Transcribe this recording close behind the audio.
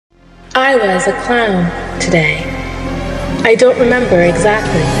I was a clown today. I don't remember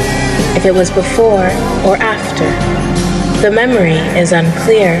exactly if it was before or after. The memory is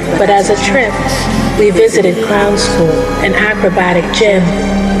unclear, but as a trip, we visited clown school, an acrobatic gym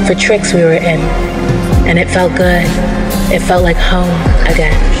for tricks we were in, and it felt good. It felt like home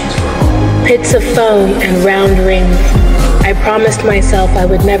again. Pits of foam and round rings. I promised myself I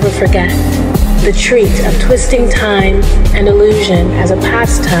would never forget the treat of twisting time and illusion as a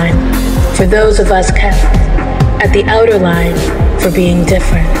pastime for those of us kept at the outer line for being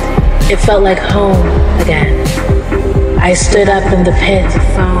different. It felt like home again. I stood up in the pit,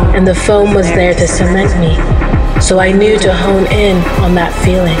 and the foam was there to cement me, so I knew to hone in on that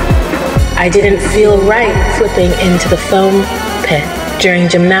feeling. I didn't feel right flipping into the foam pit during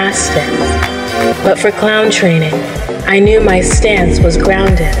gymnastics, but for clown training, I knew my stance was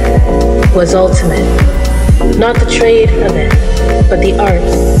grounded, was ultimate. Not the trade of it, but the art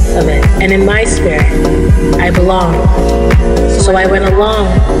of it. And in my spirit, I belonged. So I went along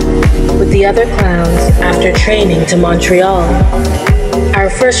with the other clowns after training to Montreal. Our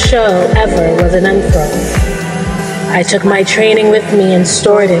first show ever was an enthrall. I took my training with me and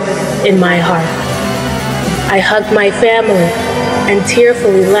stored it in my heart. I hugged my family and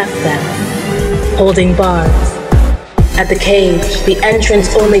tearfully left them, holding bars. At the cage, the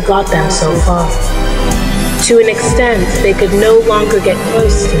entrance only got them so far. To an extent, they could no longer get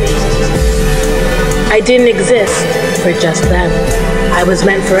close to me. I didn't exist for just them. I was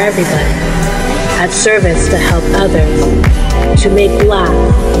meant for everybody, at service to help others, to make laugh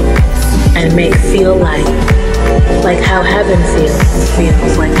and make feel like how heaven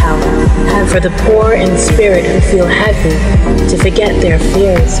feels like how for the poor in spirit who feel heavy to forget their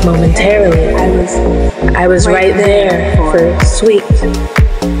fears momentarily. I was right there for sweet,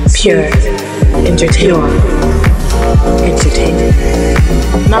 pure entertainment.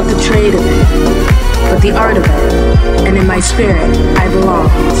 Not the trade of it, but the art of it. And in my spirit, I belong.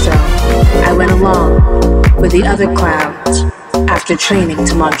 So I went along with the other clowns after training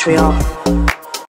to Montreal.